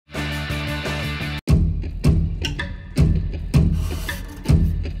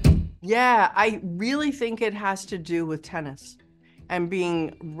Yeah, I really think it has to do with tennis and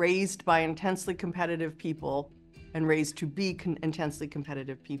being raised by intensely competitive people and raised to be intensely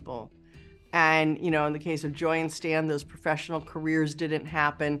competitive people. And, you know, in the case of Joy and Stan, those professional careers didn't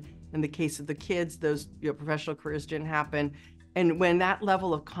happen. In the case of the kids, those professional careers didn't happen. And when that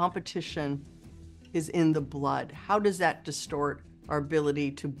level of competition is in the blood, how does that distort our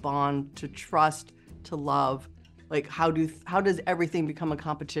ability to bond, to trust, to love? Like, how does everything become a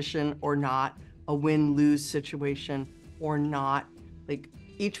competition or not, a win-lose situation or not? Like,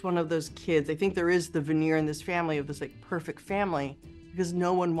 each one of those kids, I think there is the veneer in this family of this like perfect family, because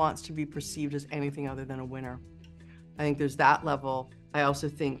no one wants to be perceived as anything other than a winner. I think there's that level. I also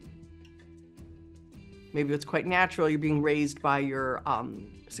think maybe it's quite natural. You're being raised by your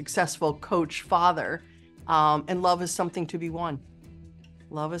successful coach father, and love is something to be won.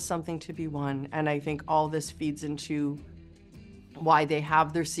 Love is something to be won. And I think all this feeds into why they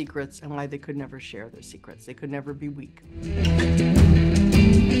have their secrets and why they could never share their secrets. They could never be weak.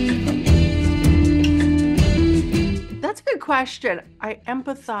 That's a good question. I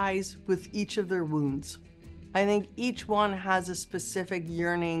empathize with each of their wounds. I think each one has a specific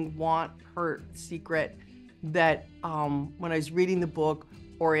yearning, want, hurt, secret that when I was reading the book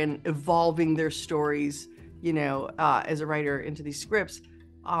or in evolving their stories, you know, as a writer into these scripts,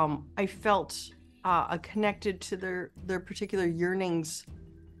 I felt connected to their particular yearnings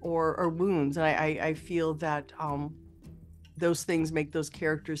or wounds. And I feel that those things make those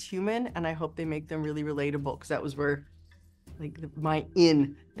characters human, and I hope they make them really relatable, because that was where like my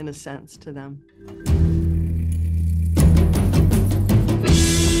in a sense to them.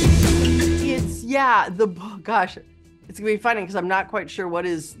 It's, yeah, the book, gosh, it's gonna be funny because I'm not quite sure what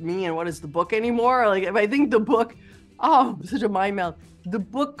is me and what is the book anymore. Like, if I think the book, oh, such a mind meld. The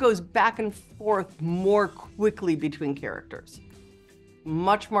book goes back and forth more quickly between characters,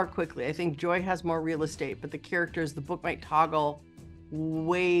 much more quickly. I think Joy has more real estate, but the characters, the book might toggle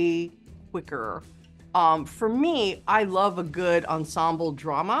way quicker. For me, I love a good ensemble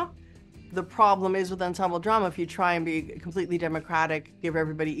drama. The problem is with ensemble drama, if you try and be completely democratic, give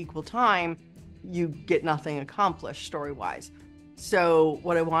everybody equal time, you get nothing accomplished story-wise. So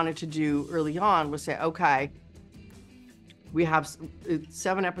what I wanted to do early on was say, okay, we have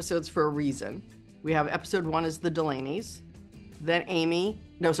 7 episodes for a reason. We have episode 1 is the Delaneys, then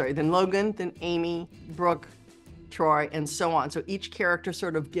then Logan, then Amy, Brooke, Troy, and so on. So each character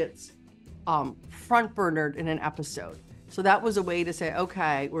sort of gets front burnered in an episode. So that was a way to say,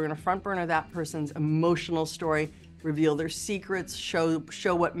 okay, we're going to front burner that person's emotional story, reveal their secrets, show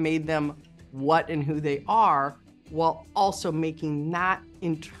what made them what and who they are, while also making that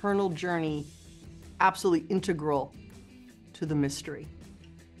internal journey absolutely integral to the mystery.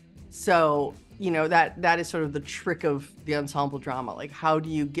 So, you know, that is sort of the trick of the ensemble drama. Like, how do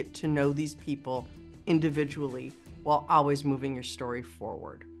you get to know these people individually while always moving your story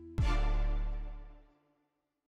forward?